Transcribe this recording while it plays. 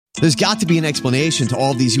There's got to be an explanation to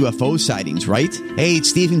all of these UFO sightings, right? Hey, it's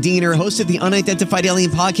Stephen Diener, host of the Unidentified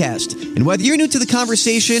Alien Podcast. And whether you're new to the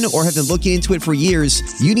conversation or have been looking into it for years,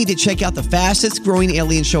 you need to check out the fastest growing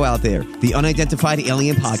alien show out there, the Unidentified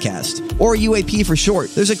Alien Podcast, or UAP for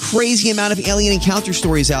short. There's a crazy amount of alien encounter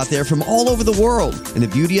stories out there from all over the world. And the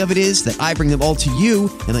beauty of it is that I bring them all to you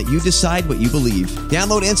and let you decide what you believe.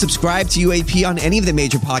 Download and subscribe to UAP on any of the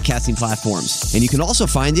major podcasting platforms. And you can also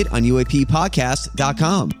find it on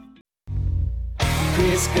UAPpodcast.com.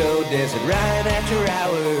 Crisco Desert Ryan after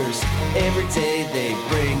hours. Every day they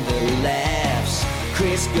bring the laughs.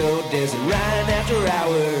 Crisco Desert Ryan after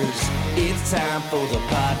hours. It's time for the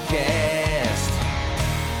podcast.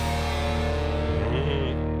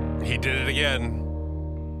 He did it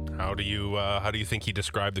again. How do you think he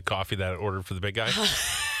described the coffee that I ordered for the big guy?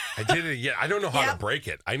 I did it again. I don't know how to break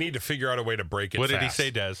it. I need to figure out a way to break it. What did he fast. say,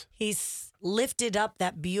 Des? He's lifted up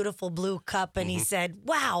that beautiful blue cup and he said,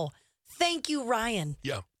 wow, thank you, Ryan.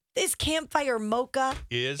 Yeah. This campfire mocha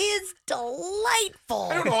Is delightful.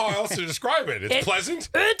 I don't know how else to describe it. It's pleasant.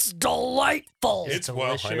 It's delightful. It's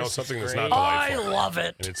well, I know something that's not I delightful. love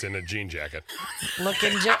it. And it's in a jean jacket.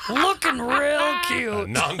 Looking real cute. A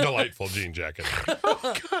non-delightful jean jacket.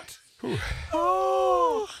 oh god.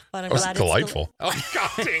 But I'm That was glad delightful. Oh, God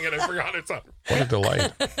dang it. I forgot it's on. What a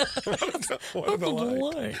delight. what a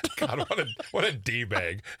delight. God, what a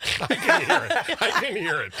D-bag. I can hear it. I can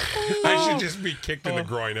hear it. I should just be kicked in the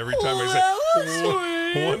groin every time I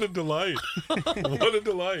say, what a delight. What a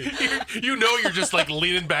delight. You know you're just like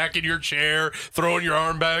leaning back in your chair, throwing your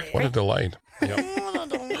arm back. What a delight. Yep.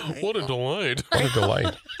 What a delight. What a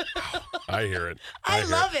delight. I hear it. I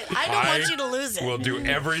love it. I don't want you to lose it. Will do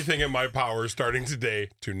everything in my power starting today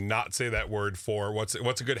to not say that word for what's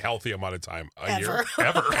a good healthy amount of time? A year?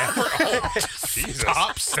 Ever. Oh, Jesus.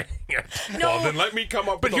 Stop saying it. No. Well, then let me come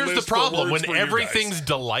up But with a here's the list for problem. words When for you everything's guys.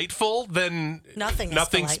 delightful, then Nothing's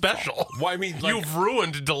nothing's delightful. special. Well, I mean, like, You've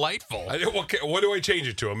ruined delightful. what do I change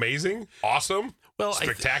it to? Amazing? Awesome? Well,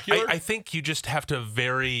 spectacular? I think you just have to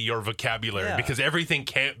vary your vocabulary because everything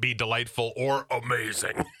can't be delightful or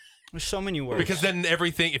amazing. There's so many words. Because then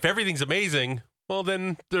if everything's amazing, well,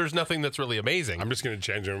 then there's nothing that's really amazing. I'm just going to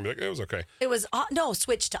change it and be like, it was okay. It was,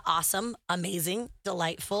 switch to awesome, amazing,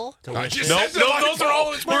 delightful. I just No, said no, delightful. those are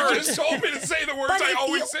always You words. just told me to say the words But I if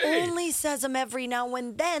always he say. only says them every now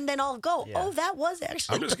and then I'll go, oh, that was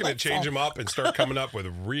actually I'm just going to change them up and start coming up with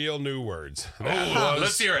real new words.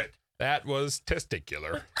 Let's hear it. That was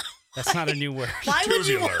testicular. That's not a new word. Why would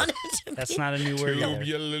you Tubular. want it to That's be? not a new word. either.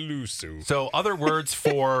 Tubulalusu. So other words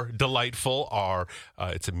for delightful are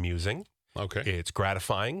it's amusing, Okay. it's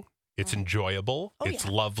gratifying, it's enjoyable, it's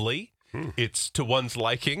yeah. lovely, it's to one's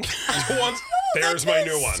liking. There's my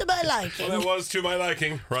new one. To my liking. Well, that was to my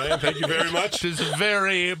liking. Ryan, thank you very much. It's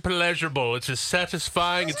very pleasurable. It's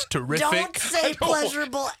satisfying. It's terrific. Don't say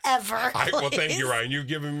pleasurable ever. Well, thank please. you, Ryan. You've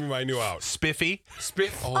given me my new out. Spiffy.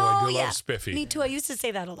 Spiff. Oh, I do yeah. love spiffy. Me too. I used to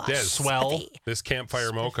say that a lot. Des, swell. Spiffy. This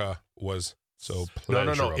campfire mocha was so No.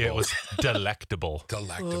 pleasurable. It was delectable.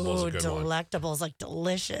 delectable. Is Ooh, a good one. delectable is like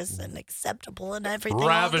delicious and acceptable and everything.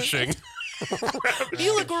 Ravishing.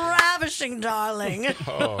 You look ravishing, darling.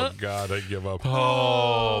 Oh God, I give up.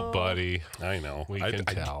 Oh, buddy. I know. We I can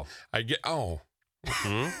tell. I get. Oh.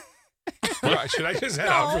 Should I just head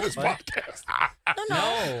out for this podcast?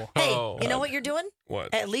 No. Hey, Oh. you know what you're doing?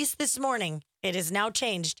 What? At least this morning, it is now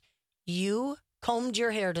changed. You combed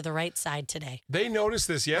your hair to the right side today. They noticed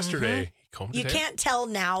this yesterday. You can't tell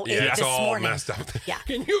now Yeah, it's this all morning. messed up. Yeah.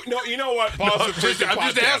 Can you? No, you know what? Pause the freaking I'm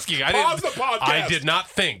just podcast. asking. Pause the podcast. I did not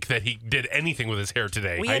think that he did anything with his hair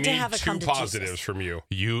today. We I had to need have a two come to positives Jesus. from you.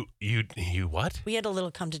 You what? We had a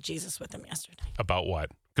little come to Jesus with him yesterday. About what?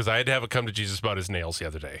 Because I had to have a come to Jesus about his nails the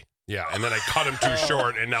other day. Yeah, and then I cut him too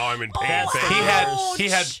short, and now I'm in pain. That's Thank He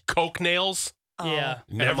you. had Coke nails. Yeah.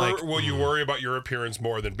 And I'm Never like, will you worry about your appearance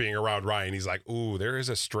more than being around Ryan. He's like, ooh, there is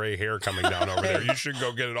a stray hair coming down over there. You should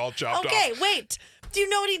go get it all chopped Okay, off. wait. Do you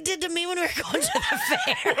know what he did to me when we were going to the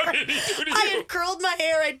fair? What did he do to I you? had curled my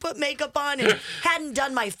hair, I'd put makeup on, and hadn't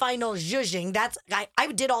done my final zhuzhing. I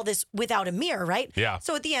did all this without a mirror, right? Yeah.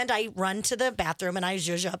 So at the end, I run to the bathroom and I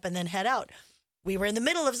zhuzh up and then head out. We were in the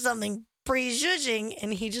middle of something pre-zhuzhing,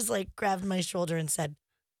 and he just like grabbed my shoulder and said,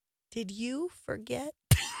 "Did you forget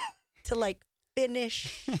to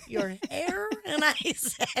finish your hair?" And I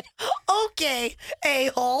said, "Okay,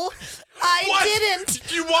 a-hole. I didn't."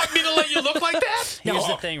 Do you want me to let you look like that? Here's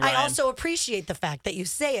the thing, Ryan. I also appreciate the fact that you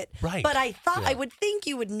say it. Right. But I thought I would think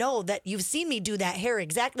you would know that you've seen me do that hair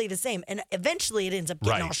exactly the same. And eventually it ends up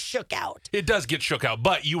getting Right. all shook out. It does get shook out,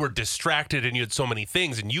 but you were distracted and you had so many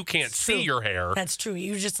things and you can't see true. your hair. That's true.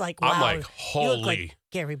 You're just like, wow. I'm like, you look holy.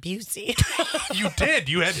 Gary Busey. You did.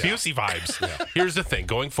 You had Busey vibes. Here's the thing.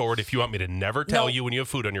 Going forward, if you want me to never tell you when you have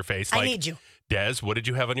food on your face, I need you. Des, what did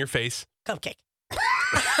you have on your face? Cupcake.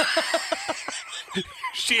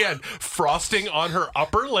 She had frosting on her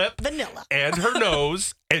upper lip. Vanilla. And her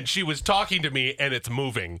nose, and she was talking to me, and it's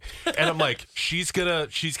moving. And I'm like, she's gonna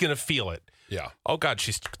feel it. Yeah. Oh God,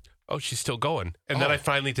 she's still going. And then I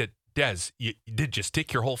finally did. Des, did you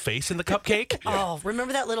stick your whole face in the cupcake? Oh,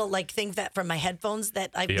 remember that little thing that from my headphones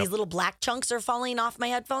that these little black chunks are falling off my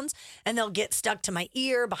headphones, and they'll get stuck to my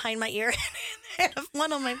ear, behind my ear, and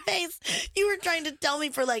one on my face. You were trying to tell me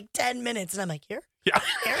for like 10 minutes, and I'm like, here. Yeah.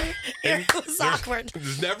 Here. It was awkward.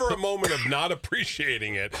 There's never a moment of not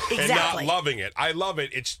appreciating it and not loving it. I love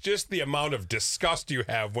it. It's just the amount of disgust you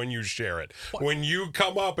have when you share it. When you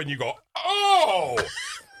come up and you go, oh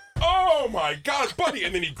my God, buddy.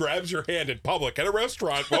 And then he grabs your hand in public at a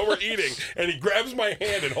restaurant while we're eating, and he grabs my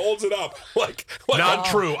hand and holds it up like Not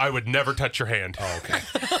true. I would never touch your hand. Oh, okay.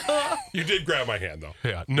 You did grab my hand, though.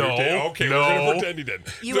 Yeah. No. Okay, no. we're going to pretend he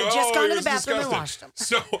didn't. You had just gone to it the was bathroom and disgusting.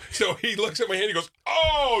 washed them. So he looks at my hand, he goes,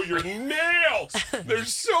 oh, your nails. They're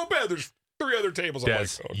so bad. There's 3 other tables. I'm Des, like,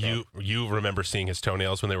 oh, no. you remember seeing his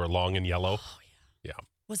toenails when they were long and yellow? Yeah.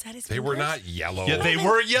 Was that his They were fingers? not yellow. Yeah, they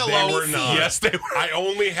were yellow. They were not. Yes, they were. I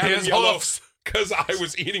only had His them yellow hoofs. because I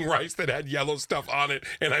was eating rice that had yellow stuff on it,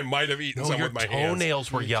 and I might have eaten No, some your with my hands. toenails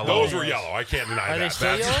were yellow. Those were yellow. I can't deny Are they that.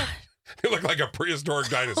 still yellow? They look like a prehistoric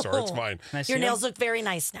dinosaur. It's fine. Can I see Your them? nails look very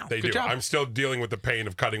nice now. They Good do. job. I'm still dealing with the pain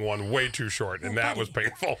of cutting one way too short, and that was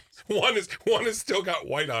painful. One is still got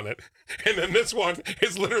white on it, and then this one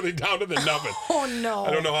is literally down to the nubbin. Oh, no.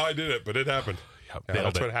 I don't know how I did it, but it happened. Yeah, nailed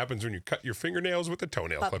that's it. what happens when you cut your fingernails with a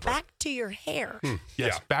toenail But clipper. back to your hair. Yes,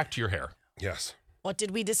 Yeah. back to your hair. Yes. What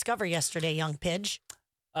did we discover yesterday, young Pidge?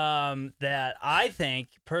 That I think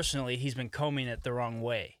personally he's been combing it the wrong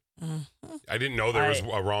way. I didn't know there was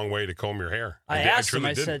a wrong way to comb your hair. I asked him.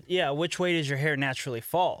 truly I didn't. said, "Yeah, which way does your hair naturally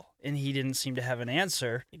fall?" And he didn't seem to have an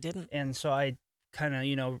answer. He didn't. And so I kind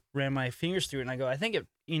of, ran my fingers through it, and I go, "I think it,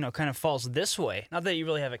 kind of falls this way." Not that you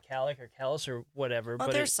really have a calic or callus or whatever, Well,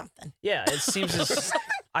 but there's something. yeah, it seems as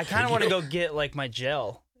I kind of want to go get like my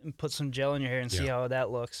gel and put some gel in your hair and see how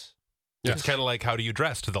that looks. Yes. It's kind of like, how do you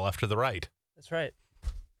dress, to the left or the right? That's right.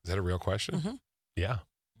 Is that a real question? Mm-hmm. Yeah.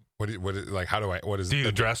 What is Do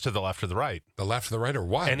you dress to the left or the right? the left or the right or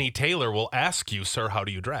what? Any tailor will ask you, sir, how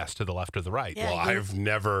do you dress, to the left or the right? Yeah. Well, I've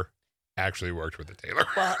never actually worked with a tailor.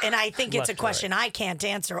 Well, and I think it's a Left or question I can't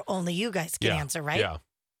answer. Only you guys can answer, right? Yeah.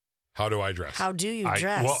 How do I dress? How do you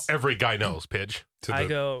dress? Well, every guy knows, Pidge. I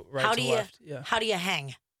go right How to do you left. Yeah, How do you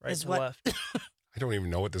hang? right is to what- left. I don't even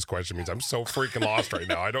know what this question means. I'm so freaking lost right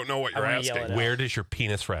now. I don't know what I you're wanna yell asking. it out. Where does your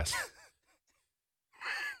penis rest?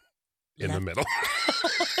 In the Left. middle.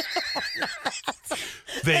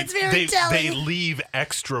 That's very telling. They leave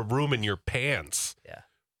extra room in your pants Yeah.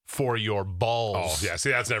 for your balls. Oh, yeah.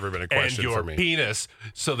 See, that's never been a And question your for me. penis,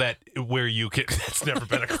 so that where you can. That's never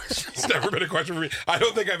been a question. It's never been a question for me. I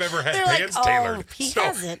don't think I've ever had They're like, pants "Oh, tailored. he So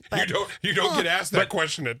has it, but- you don't get asked that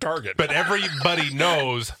question at Target. But everybody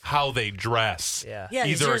knows how they dress. Yeah. Yeah,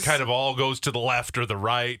 it's Either it yours- kind of all goes to the left or the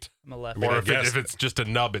right, I'm a left. mean, or I if guess- it's just a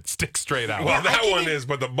nub, it sticks straight out. well, that one is,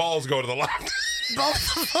 but the balls go to the left.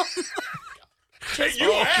 both of them. Hey,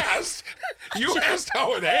 you asked. You asked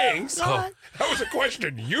how it hangs. God. That was a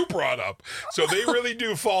question you brought up. So they really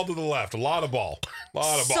do fall to the left. A lot of ball. A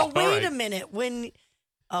lot of So ball. wait a minute.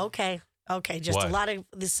 Okay, just What? a lot of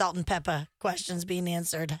the salt and pepper questions being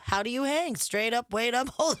answered. How do you hang? Straight up, wait up,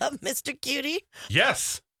 hold up, Mr. Cutie.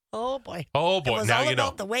 Yes. Oh boy. Oh It boy. was Now all you know.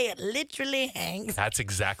 about the way it literally hangs. That's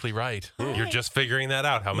exactly right. All You're right. just figuring that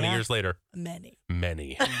out. How many Yeah. years later? Many.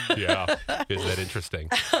 Many. Yeah. Is that interesting?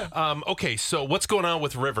 Okay, so what's going on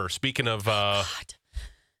with River? Speaking of,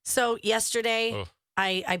 So yesterday, Ugh.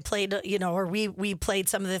 I played, or we played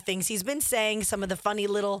some of the things he's been saying, some of the funny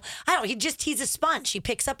little, I don't know, he's a sponge. He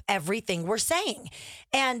picks up everything we're saying.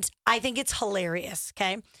 And I think it's hilarious,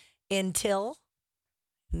 okay? Until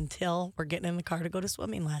we're getting in the car to go to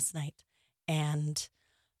swimming last night. And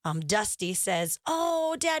Dusty says,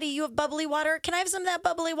 "Oh, Daddy, you have bubbly water. Can I have some of that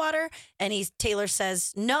bubbly water?" And Taylor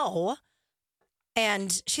says, "No."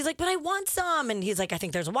 And she's like, "But I want some." And he's like, "I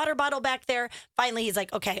think there's a water bottle back there." Finally, he's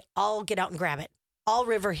like, "Okay, I'll get out and grab it." All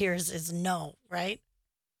River hears is no, right?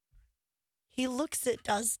 He looks at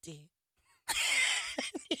Dusty. And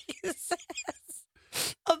he says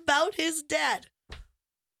about his dad,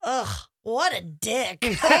 "Ugh, what a dick."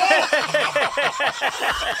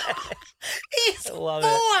 He's Love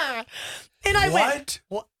 4. it. And I What? went,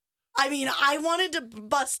 "What?" I mean, I wanted to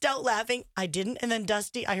bust out laughing. I didn't. And then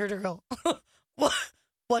Dusty, I heard her go, "What?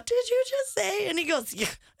 what did you just say? And he goes, yeah,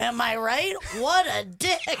 am I right? What a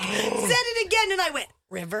dick. Said it again. And I went,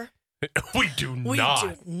 River, We do we not.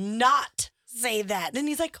 do not say that. And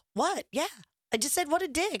he's like, what? Yeah. I just said, what a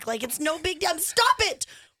dick. Like, it's no big deal. Stop it,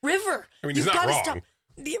 River. I mean, he's You've not gotta wrong. stop.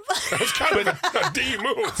 That was kind of a D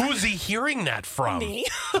move. Who's he hearing that from? Me.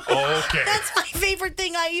 Okay. That's my favorite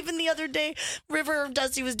thing. Even the other day, River or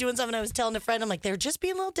Dusty was doing something. I was telling a friend, I'm like, they're just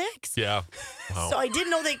being little dicks. Yeah. Wow. So I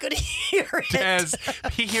didn't know they could hear it. As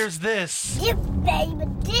he hears this, You baby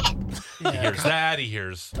dip. he hears that, he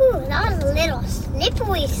hears. Ooh, not a little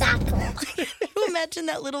slippery suckle. Can you imagine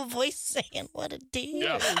that little voice saying, what a D?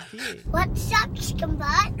 Yeah. What's up, chicken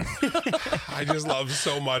butt? I just love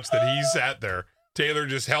so much that he sat there. Taylor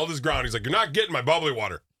just held his ground. He's like, you're not getting my bubbly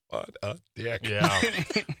water. What a dick. Yeah.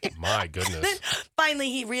 My goodness.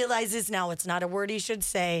 Finally, he realizes now it's not a word he should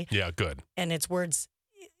say, Yeah, good. and it's words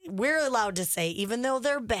we're allowed to say, even though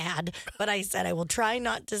they're bad. But I said I will try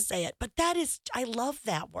not to say it. But that is, I love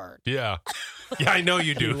that word. Yeah. Yeah, I know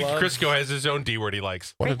you do. Crisco has his own D word he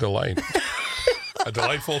likes. What a delight. A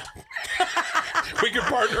delightful. We could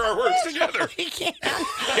partner our words together. We can't.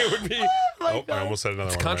 It would be. I almost said another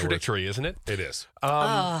It's one. of my contradictory, isn't it? words. It is.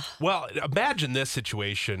 Well, imagine this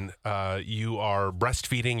situation. You are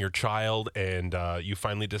breastfeeding your child, and you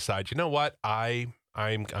finally decide, you know what? I'm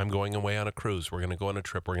going away on a cruise. We're going to go on a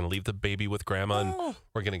trip. We're going to leave the baby with grandma, and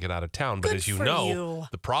we're going to get out of town. But Good as you for know, you.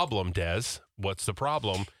 the problem, Des, what's the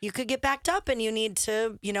problem? You could get backed up and you need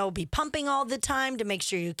to, be pumping all the time to make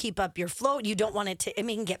sure you keep up your float. You don't want it to, it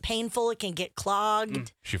can get painful. It can get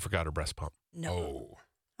clogged. She forgot her breast pump, No.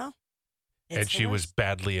 Oh. It's and the she was worst.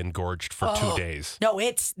 badly engorged for 2 days. No,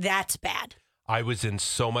 that's bad. I was in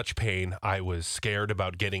so much pain. I was scared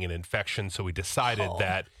about getting an infection, so we decided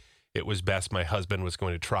that it was best my husband was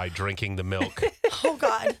going to try drinking the milk Oh,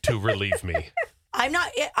 God. to relieve me. I'm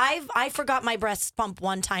not, I forgot my breast pump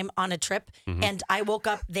one time on a trip and I woke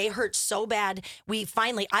up, they hurt so bad.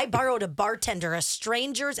 I borrowed a bartender,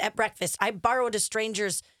 at breakfast. I borrowed a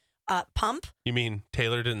stranger's pump. You mean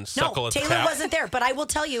Taylor didn't suckle No, at the Taylor tap? wasn't there, but I will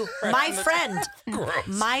tell you,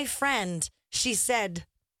 my friend, she said,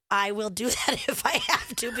 I will do that if I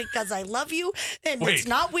have to because I love you and Wait, it's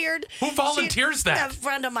not weird. who volunteers that? A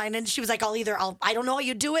friend of mine, and she was like, I don't know how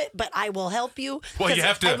you do it, but I will help you. Well, you 'Cause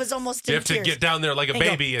have to. I was almost You in have to tears. get down there like a And go,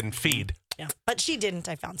 baby and feed. Yeah, but she didn't.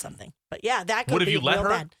 I found something. But yeah, that could Would have be you let real her?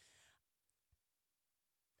 bad.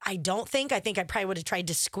 I don't think. I think I probably would have tried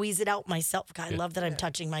to squeeze it out myself. God, I love that I'm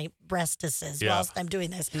touching my breastises Yeah. whilst I'm doing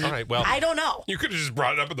this. All right. Well, I don't know. You could have just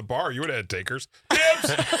brought it up at the bar. You would have had takers.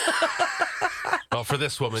 well, for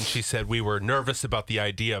this woman, she said we were nervous about the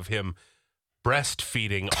idea of him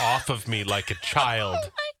breastfeeding off of me like a child. Oh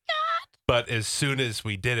my God! But as soon as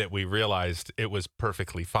we did it, we realized it was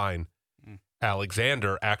perfectly fine.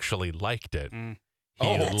 Alexander actually liked it. He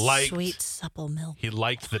That liked sweet supple milk. He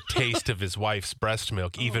liked the taste of his wife's breast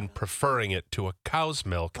milk, even preferring it to a cow's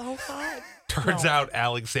milk. Oh God! Turns out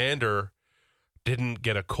Alexander didn't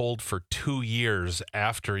get a cold for 2 years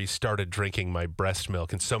after he started drinking my breast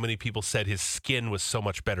milk. And so many people said his skin was so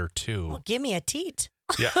much better too. Well, give me a teat,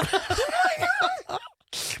 Yeah.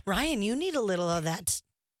 Ryan. You need a little of that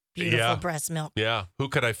beautiful Yeah. breast milk. Yeah. Who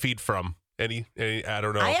could I feed from? Any I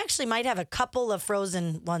don't know. I actually might have a couple of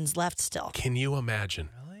frozen ones left still. Can you imagine?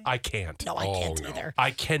 I can't. No, I can't no. either. I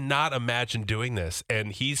cannot imagine doing this.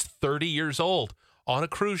 And he's 30 years old on a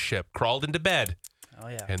cruise ship, crawled into bed, Oh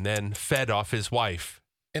yeah. and then fed off his wife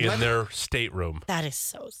And in let- their stateroom That is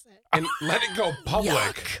so sick. And let it go public.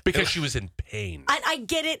 Yuck. because she was in pain. I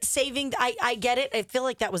get it. Saving. I get it. I feel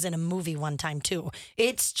like that was in a movie one time too.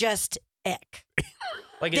 It's just ick.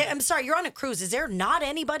 Like I'm sorry, you're on a cruise. Is there not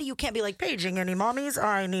anybody you can't be like, paging any mommies?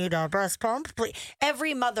 I need a breast pump, please.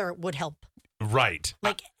 Every mother would help. Right.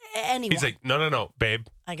 Like anyone. He's like, no, babe,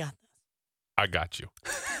 I got this. I got you.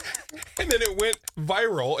 And then it went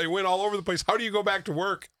viral. It went all over the place. How do you go back to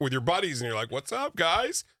work with your buddies and you're like, what's up,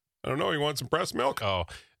 guys? I don't know. You want some breast milk? Oh,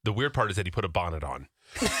 the weird part is that he put a bonnet on,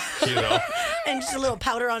 you know, And just a little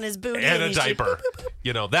powder on his booty. and a he's just- diaper.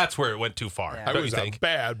 You know, that's where it went too far. Yeah. I Don't was you a think?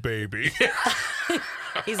 bad baby.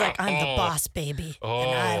 He's like, I'm the boss, baby, and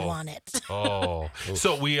I Oh. want it. Oh,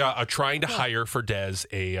 so we are trying to hire for Des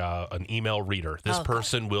an email reader. This Okay.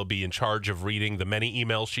 person will be in charge of reading the many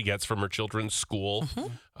emails she gets from her children's school,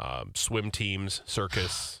 swim teams,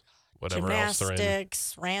 circus, whatever else they're in.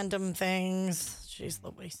 Gymnastics, random things. Jeez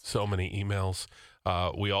Louise. So many emails.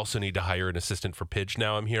 We also need to hire an assistant for Pidge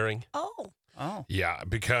now, I'm hearing. Oh, Oh. Yeah,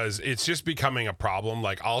 because it's just becoming a problem.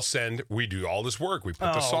 Like we do all this work. We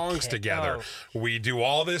put the songs Okay. together. We do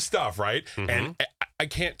all this stuff, right? And I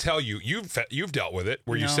can't tell you. You've dealt with it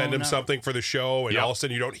where you No, send him no. something for the show and Yep. all of a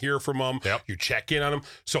sudden you don't hear from him. Yep. You check in on him.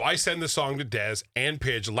 So I send the song to Des and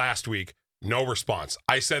Pidge last week. No response.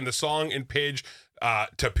 I send the song and Pidge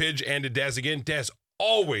to Pidge and to Des again. Des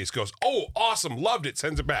always goes, "Oh, awesome. Loved it."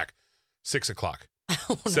 Sends it back. 6 o'clock.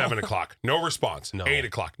 7 o'clock. No response. No. 8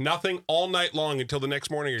 o'clock. Nothing all night long until the next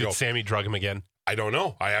morning. You Did go, Sammy drug him again? I don't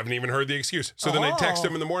know. I haven't even heard the excuse. So then I text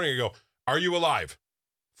him in the morning. I go, "Are you alive?"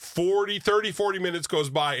 40 minutes goes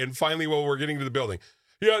by. And finally, while we're getting to the building,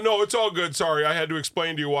 "Yeah, no, it's all good. Sorry. I had to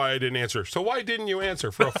explain to you why I didn't answer." So why didn't you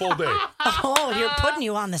answer for a full day? Oh, you're putting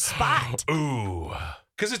you on the spot. Ooh.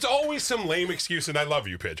 Because it's always some lame excuse, and I love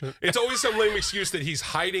you, Pidge. It's always some lame excuse that he's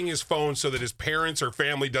hiding his phone so that his parents or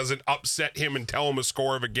family doesn't upset him and tell him a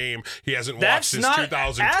score of a game he hasn't watched That's since not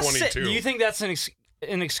 2022. Do you think that's an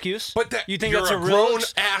excuse? But that you think you're that's a a real grown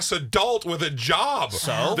ass adult with a job.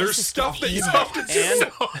 So? There's This is stuff that you getting have to do.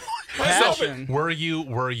 passion? Were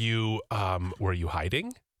you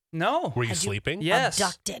hiding? No. Were you Had you- sleeping? Yes.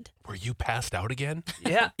 Abducted. Were you passed out again?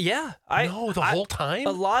 Yeah. No, the whole time?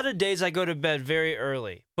 A lot of days I go to bed very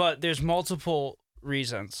early, but there's multiple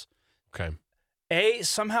reasons. Okay.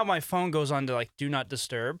 Somehow my phone goes on to like do not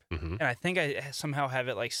disturb, Mhm. and I think I somehow have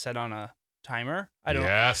it like set on a timer. I don't.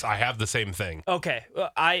 Yes, I have the same thing. Okay,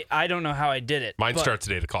 I don't know how I did it. Mine but- starts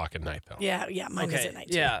at 8 o'clock at night, though. Yeah, mine is Okay, at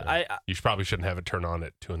night too. yeah, I You probably shouldn't have it turned on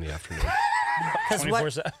at 2 in the afternoon. Because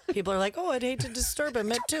 24/7. people are like, "Oh, I'd hate to disturb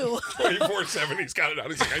him at 2." 24/7, he's got it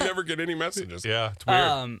out. He's like, I never get any messages. Yeah, it's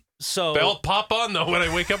weird. So They'll pop on, though, when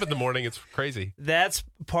I wake up in the morning. It's crazy. that's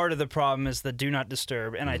part of the problem is the do not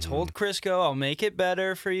disturb. And I Mm-hmm. told Crisco, I'll make it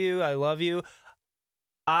better for you. I love you.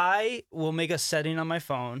 I will make a setting on my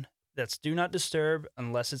phone that's do not disturb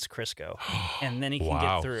unless it's Crisco, and then he can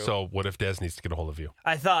Wow. get through. So what if Des needs to get a hold of you?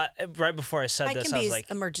 I thought right before I said I this, can I be was like,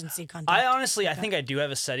 emergency contact. I think I do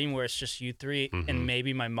have a setting where it's just you three Mhm. and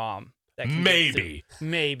maybe my mom. That can get Maybe. through.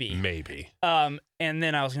 Maybe. Maybe. And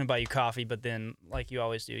then I was gonna buy you coffee, but then like you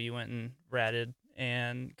always do, you went and ratted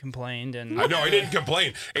and complained and I know, I didn't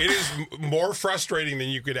complain. It is more frustrating than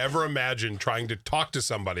you could ever imagine trying to talk to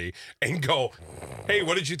somebody and go, "Hey,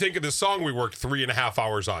 what did you think of this song we worked 3.5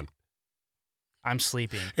 hours on? I'm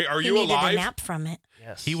sleeping. Hey, are He you needed alive?" a nap from it.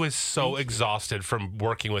 Yes. He was so exhausted from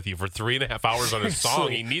working with you for 3.5 hours on his song.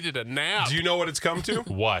 He needed a nap. Do you know what it's come to?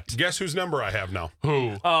 What? Guess whose number I have now?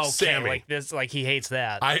 Who? Oh, okay. Sammy. Like this, like he hates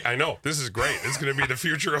that. I know. This is great. It's going to be the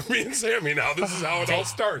future of me and Sammy now. This is how it all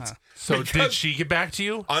starts. So did Because she get back to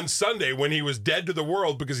you? on Sunday, when he was dead to the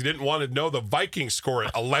world because he didn't want to know the Vikings score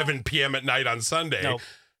at 11 p.m. at night on Sunday, Nope.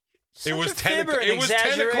 it was Such a 10 fibber, o'clock. an It was 10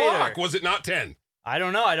 exaggerator. o'clock. Was it not 10? I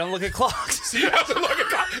don't know. I don't look at clocks. He doesn't look at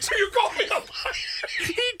clock. So you called me up.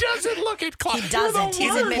 He doesn't look at clock. He doesn't.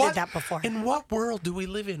 He's admitted What- that before. In what world do we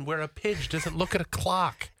live in where a pidge doesn't look at a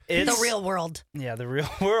clock? The real world. Yeah, the real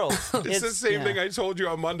world. It's the same yeah. thing I told you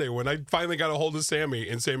on Monday when I finally got a hold of Sammy,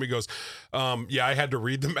 and Sammy goes, "Yeah, I had to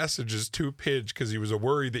read the messages to Pidge because he was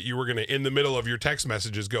worried that you were going to, in the middle of your text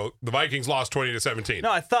messages, go, the Vikings lost 20-17."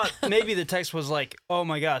 No, I thought maybe the text was like, "Oh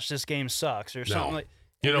my gosh, this game sucks" or something like.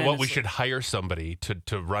 You and know then what? it's We like- should hire somebody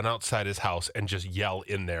to run outside his house and just yell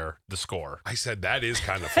in there the score. I said, that is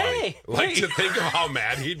kind of funny. Hey, to think of how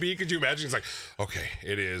mad he'd be. Could you imagine? He's like, "Okay,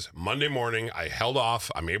 it is Monday morning. I held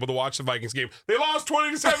off. I'm able to watch the Vikings game. They lost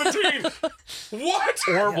 20-17. What?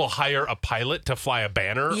 Or we'll hire a pilot to fly a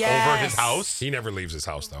banner over his Yes. house. He never leaves his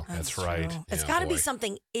house, though. That's right. True. It's Yeah, got to be boy.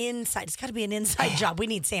 something inside. It's got to be an inside job. We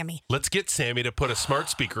need Sammy. Let's get Sammy to put a smart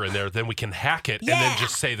speaker in there. Then we can hack it and then Yeah.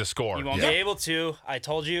 just say the score. You won't be able to. I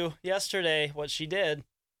told you yesterday what she did.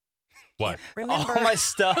 What? Remember? All my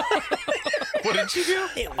stuff, What did you do?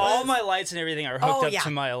 It all was- my lights and everything are hooked Oh, up yeah.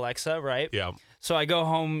 to my Alexa, right? Yeah. So I go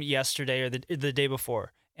home yesterday or the day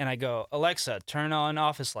before, and I go, "Alexa, turn on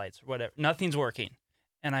office lights," or whatever. Nothing's working,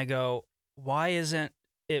 and I go, "Why isn't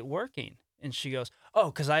it working?" And she goes, "Oh,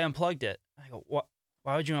 because I unplugged it." I go, "What?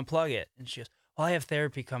 Why would you unplug it?" And she goes, "Well, I have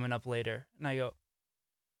therapy coming up later." And I go,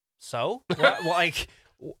 "So, what, like,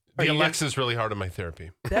 are The you gonna- Alexa's really hard on my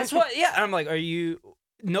therapy. That's what, yeah." And I'm like, "Are you?"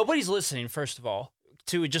 Nobody's listening, first of all,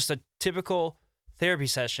 to just a typical therapy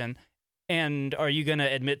session. And are you gonna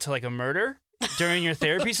admit to like a murder during your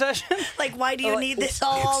therapy session? Like, why do you need this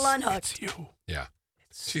all unhooked? It's you. Yeah.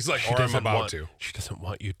 She's like, She or I'm doesn't about want, to. She doesn't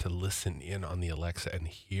want you to listen in on the Alexa and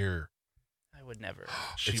hear. I would never.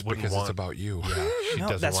 She It's wouldn't because want. it's about you. Yeah, she No,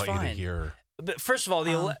 doesn't that's want you to fine. hear. But first of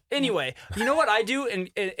all, anyway, you know what I do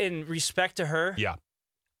in respect to her? Yeah.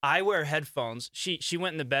 I wear headphones. She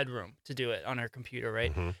went in the bedroom to do it on her computer,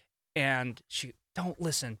 right? Mhm. And she, "Don't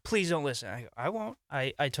listen. Please don't listen." I go, "I won't.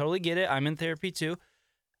 I totally get it. I'm in therapy too."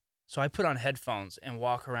 So I put on headphones and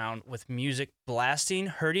walk around with music blasting,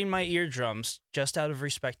 hurting my eardrums just out of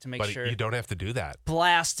respect to make But sure. you don't have to do that.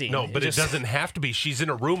 Blasting. No, but just- it doesn't have to be. She's in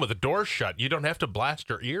a room with the door shut. You don't have to blast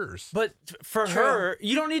her ears. But for her,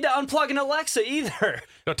 you don't need to unplug an Alexa either.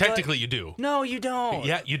 No, technically you do. No, you don't.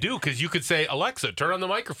 Yeah, you do, because you could say, Alexa, turn on the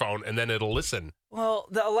microphone, and then it'll listen. Well,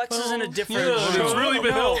 the Alexa's in a different. yeah, it's really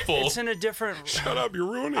been helpful. It's in a different. Shut up, you're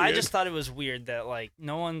ruining I it. just thought it was weird that like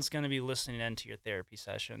no one's gonna be listening into your therapy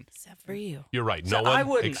session. Except for you. You're right. So No one. I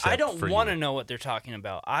wouldn't. I except don't for want to you. know what they're talking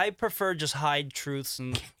about. I prefer just hide truths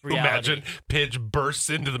and reality. Imagine Pidge bursts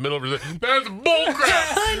into the middle of her. That's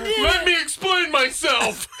bullcrap. Let me explain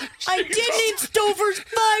myself. I didn't eat Stouffer's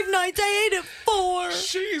 5 nights. I ate it 4.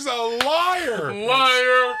 She's a liar.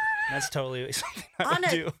 Liar. That's totally something I On would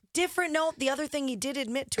a do. different note, the other thing he did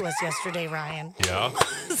admit to us yesterday, Ryan. Yeah.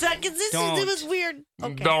 Is that consistent? Don't. It was weird.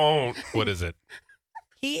 Okay. Don't. What is it?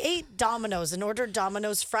 He ate Domino's and ordered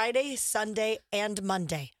Domino's Friday, Sunday, and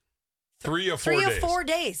Monday. 3 or 4 3 days. or 4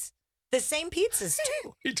 days. The same pizzas,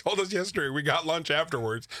 too. He told us yesterday we got lunch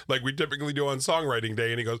afterwards, like we typically do on songwriting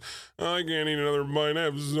day, and he goes, I can't eat another bite. I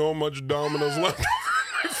have so much Domino's left.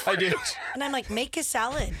 I do. And I'm like, make a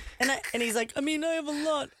salad. And he's like, I mean, I have a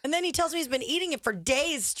lot. And then he tells me he's been eating it for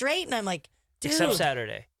days straight. And I'm like, dude. Except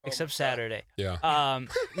Saturday. Except Saturday. Yeah.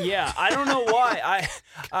 Yeah. I don't know why.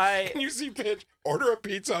 I You see Pitch, order a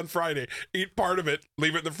pizza on Friday, eat part of it,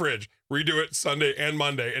 leave it in the fridge, redo it Sunday and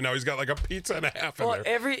Monday, and now he's got like a pizza and a half in well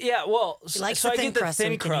there. likes so the I thin get the crust so he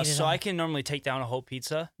thin can eat crust, it so all. I can normally take down a whole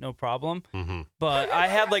pizza, no problem. Mm-hmm. But I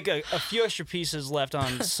had like a few extra pieces left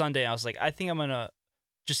on Sunday. I was like, I think I'm gonna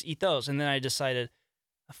just eat those, and then I decided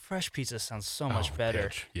a fresh pizza sounds so much better.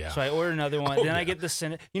 bitch. Yeah. So I ordered another one. Then I get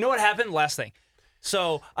the You know what happened? Last thing.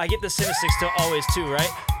 So I get the Cinestick still always too, right?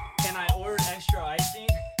 And I ordered extra icing.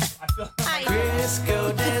 I feel like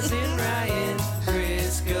Crisco, Des, and Ryan.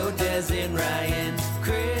 Crisco, Des, and Ryan.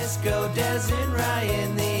 Crisco, Des, and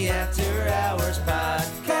Ryan. The After Hours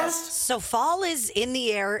Podcast. So fall is in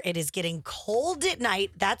the air. It is getting cold at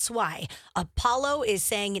night. That's why Apollo is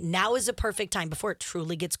saying now is a perfect time before it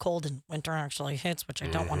truly gets cold and winter actually hits, which I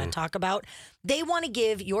don't want to talk about. They want to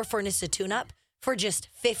give your furnace a tune-up for just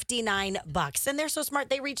 $59. And they're so smart.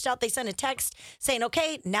 They reached out. They sent a text saying,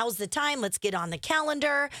 okay, now's the time. Let's get on the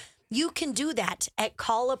calendar. You can do that at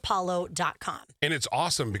callapollo.com. And it's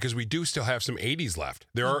awesome because we do still have some 80s left.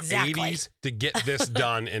 There are Exactly. 80s to get this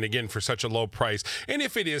done, and again, for such a low price. And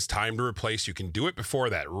if it is time to replace, you can do it before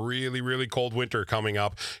that really, really cold winter coming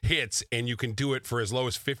up hits, and you can do it for as low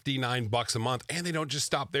as $59 a month. And they don't just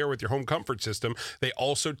stop there with your home comfort system. They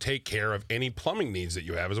also take care of any plumbing needs that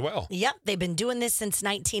you have as well. Yep, they've been doing this since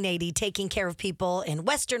 1980, taking care of people in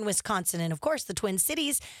Western Wisconsin and, of course, the Twin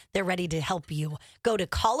Cities. They're ready to help you. Go to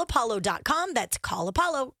callapollo.com. That's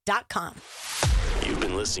callapollo.com. You've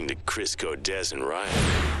been listening to Crisco, Des, and Ryan.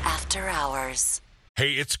 After Hours.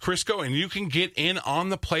 Hey, it's Crisco, and you can get in on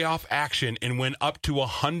the playoff action and win up to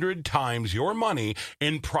 100 times your money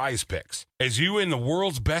in Prize Picks. As you and the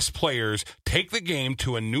world's best players take the game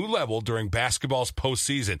to a new level during basketball's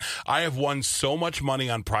postseason. I have won so much money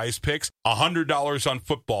on Prize Picks, $100 on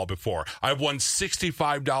football before. I've won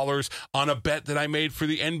 $65 on a bet that I made for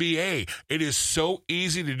the NBA. It is so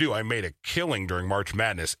easy to do. I made a killing during March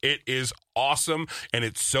Madness. It is awesome, and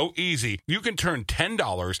it's so easy. You can turn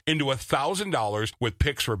 $10 into $1,000 with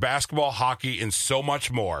picks for basketball, hockey, and so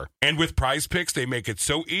much more. And with Prize Picks, they make it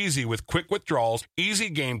so easy with quick withdrawals, easy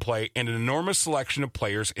gameplay, and an enormous selection of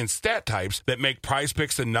players and stat types that make Prize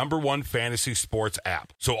Picks the #1 fantasy sports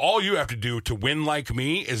app. So all you have to do to win like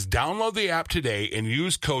me is download the app today and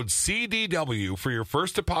use code CDW for your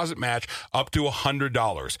first deposit match up to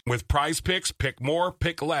 $100. With Prize Picks, pick more,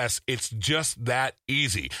 pick less. It's just that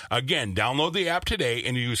easy. Again, download the app today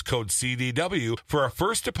and use code CDW for a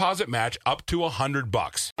first deposit match up to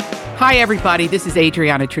 $100. Hi, everybody. This is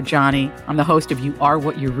Adriana Trajani. I'm the host of You Are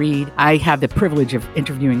What You Read. I have the privilege of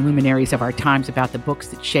interviewing luminaries of our times about the books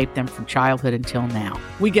that shaped them from childhood until now.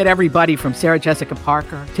 We get everybody from Sarah Jessica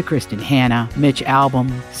Parker to Kristen Hanna, Mitch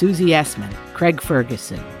Albom, Susie Essman, Craig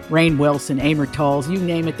Ferguson, Rainn Wilson, Amor Tolls, you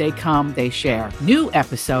name it, they come, they share. New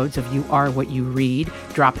episodes of You Are What You Read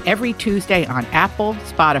drop every Tuesday on Apple,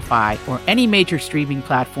 Spotify, or any major streaming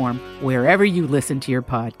platform wherever you listen to your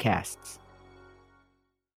podcasts.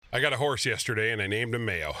 I got a horse yesterday, and I named him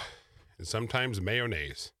Mayo. And sometimes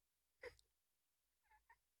mayonnaise.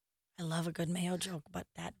 I love a good Mayo joke, but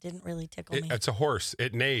that didn't really tickle me. It's a horse.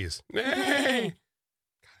 It neighs. Neigh.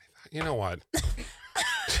 God, you know what?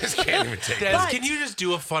 Just can't even take Des, it. can you just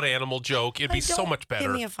do a fun animal joke? It'd be so much better.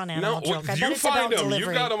 Give me a fun animal No, joke. I bet you it's find about them.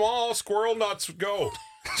 delivery. You got them all. Squirrel nuts, go.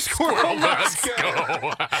 Squirrel, let's go.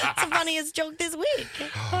 It's the funniest joke this week.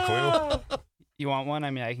 You want one?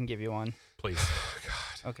 I mean, I can give you one. Please.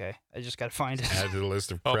 Okay, I just got to find it. Add to the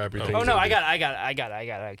list of crappy things. Oh no, I got it.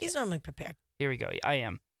 Okay. He's normally prepared. Here we go. I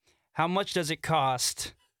am. How much does it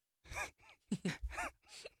cost?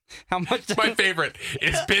 How much? My favorite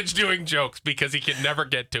is Pidge doing jokes because he can never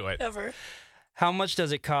get to it. Never. How much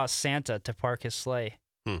does it cost Santa to park his sleigh?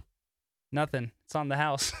 Nothing. It's on the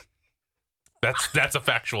house. That's a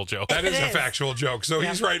factual joke. That is a factual joke. So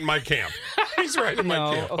he's right in my camp. He's right in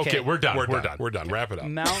my camp. Okay, we're done. We're done. We're done. Wrap it up.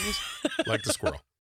 Mountains. Like the squirrel.